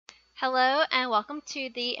Hello and welcome to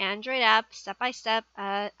the Android app step-by-step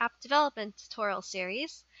app development tutorial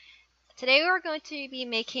series. Today we're going to be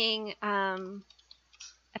making a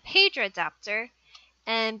pager adapter,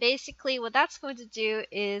 and basically what that's going to do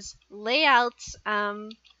is lay out the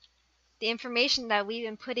information that we've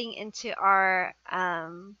been putting into our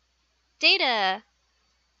data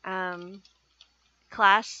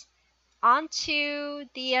class onto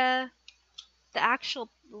the actual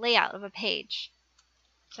layout of a page.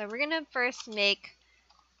 So we're going to first make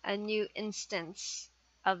a new instance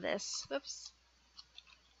of this. Whoops.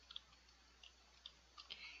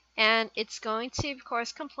 And it's going to, of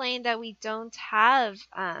course, complain that we don't have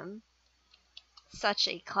such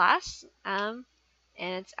a class. And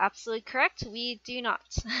it's absolutely correct. We do not.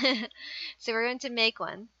 So we're going to make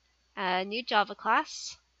one. A new Java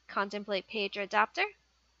class, contemplate pager adapter.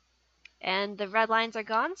 And the red lines are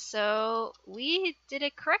gone, so we did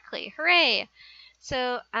it correctly. Hooray!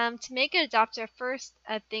 So to make an adapter, first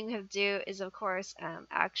thing we have to do is, of course,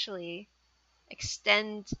 actually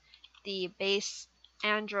extend the base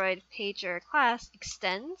Android pager class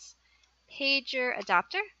extends pager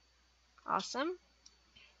adapter. Awesome.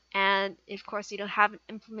 And of course, we haven't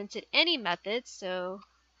implemented any methods, so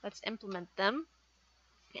let's implement them.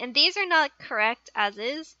 And these are not correct as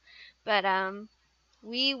is, but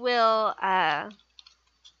we will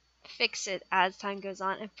fix it as time goes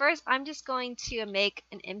on. And first, I'm just going to make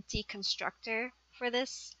an empty constructor for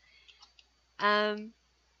this. I'm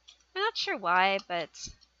not sure why, but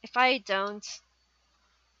if I don't,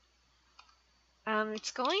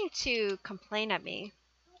 it's going to complain at me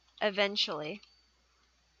eventually.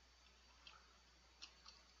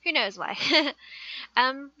 Who knows why?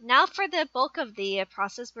 Now for the bulk of the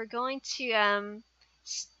process, we're going to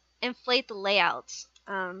inflate the layout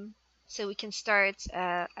so we can start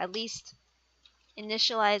at least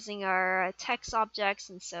initializing our text objects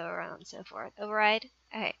and so on and so forth. Override.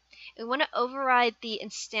 Okay, we want to override the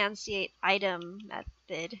instantiate item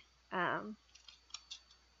method or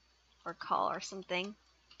call or something.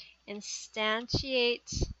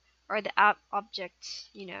 Instantiate or the app object,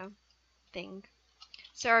 thing.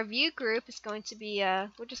 So our view group is going to be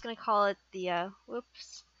we're just going to call it the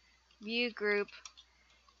view group,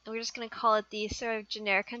 and we're just going to call it the sort of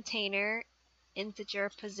generic container integer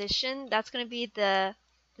position. That's going to be the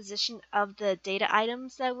position of the data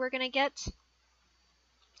items that we're going to get.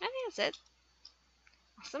 I think that's it.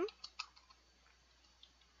 Awesome.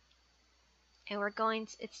 And we're going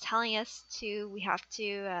to, it's telling us we have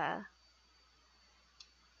to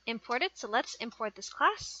import it. So let's import this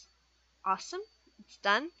class. Awesome. It's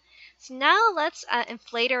done. So now let's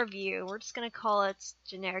inflate our view. We're just going to call it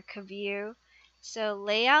generic view. So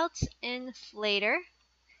layout inflator.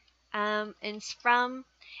 And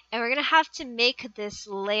we're going to have to make this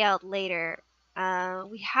layout later.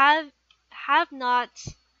 We have not,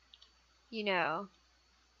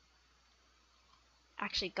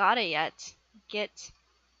 actually got it yet. Get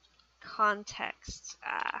context.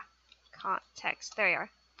 Context. There you are.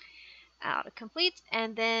 Autocomplete.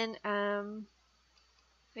 And then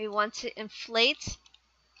we want to inflate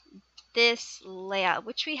this layout,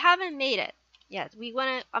 which we haven't made it yet.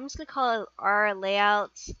 I'm just going to call it our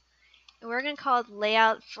layout. And we're going to call it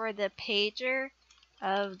layout for the pager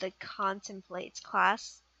of the contemplate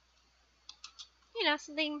class.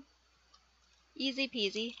 Something easy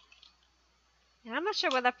peasy. And I'm not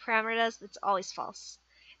sure what that parameter does, but it's always false.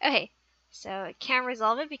 Okay, so it can't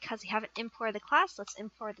resolve it because we haven't imported the class. Let's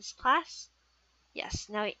import this class. Yes,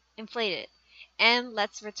 now we inflate it. And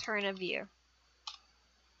let's return a view.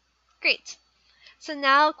 Great. So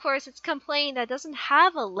now, of course, it's complaining that it doesn't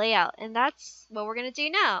have a layout, and that's what we're going to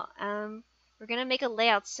do now. We're going to make a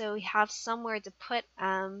layout so we have somewhere to put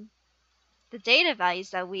the data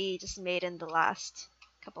values that we just made in the last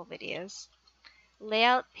couple videos.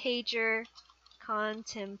 Layout pager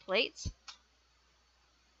contemplate.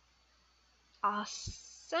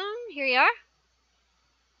 Awesome. Here we are.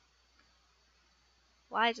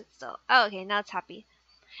 Why is it still? Oh, okay, now it's happy.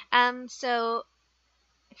 So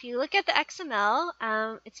if you look at the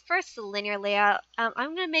XML, it's first the linear layout. I'm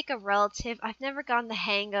going to make a relative. I've never gotten the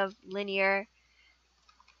hang of linear.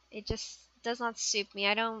 It just does not suit me.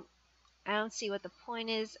 I don't see what the point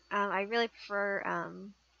is. I really prefer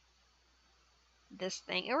this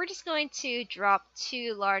thing. And we're just going to drop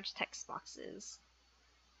 2 large text boxes.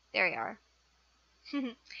 There we are.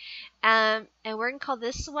 And we're going to call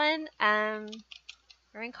this one, we're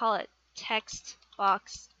going to call it text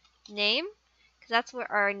box name, because that's what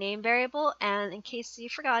our name variable. And in case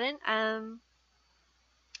you've forgotten,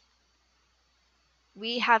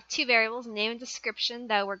 we have 2 variables, name and description,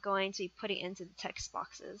 that we're going to be putting into the text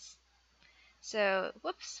boxes. So,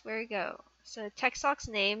 whoops, where we go? So text box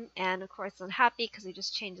name, and of course unhappy because we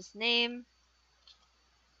just changed his name.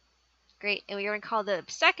 Great, and we're going to call the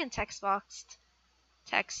second text box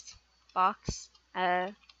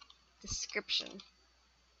description.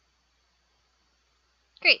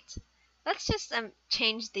 Great. Let's just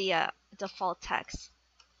change the default text.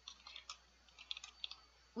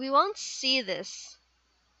 We won't see this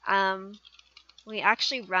we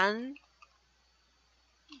actually run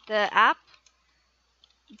the app,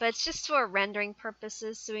 but it's just for rendering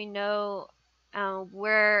purposes, so we know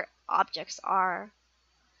where objects are.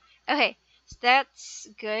 Okay, so that's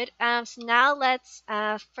good. So now let's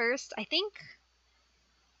first, I think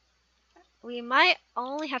we might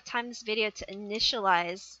only have time in this video to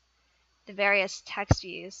initialize the various text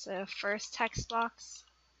views. So first text box,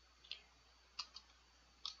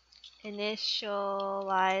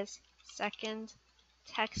 initialize second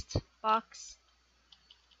text box.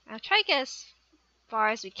 I'll try to get as far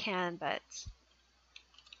as we can, but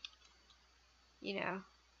you know,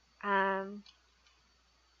 I'm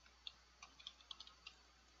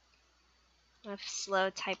a slow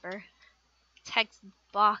typer. Text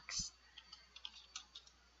box,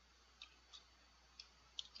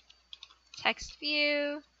 text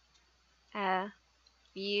view,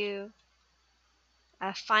 view,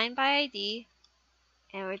 find by ID,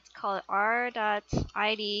 and we call it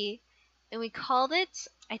r.id, and we called it,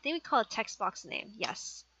 I think we call it text box name,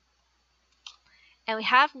 yes. And we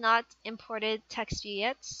have not imported text view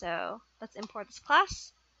yet, so let's import this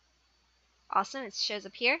class. Awesome, it shows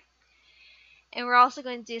up here. And we're also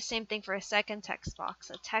going to do the same thing for a second text box.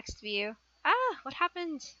 So text view. Ah, what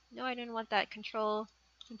happened? No, I didn't want that. Control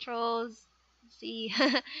Z.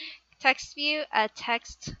 Text view, a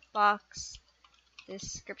text box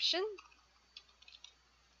description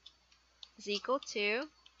is equal to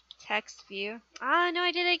text view. Ah, no,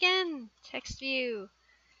 I did it again. Text view.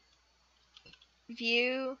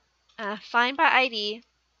 View, find by ID,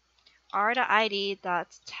 r.id dot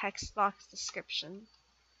text box description.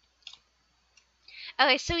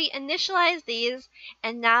 Okay, so we initialize these,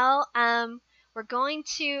 and now we're going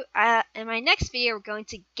to, in my next video, we're going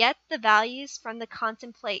to get the values from the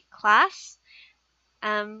contemplate class.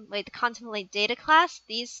 The contemplate data class.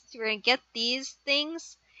 We're going to get these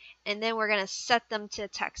things, and then we're going to set them to a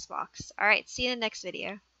text box. Alright, see you in the next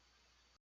video.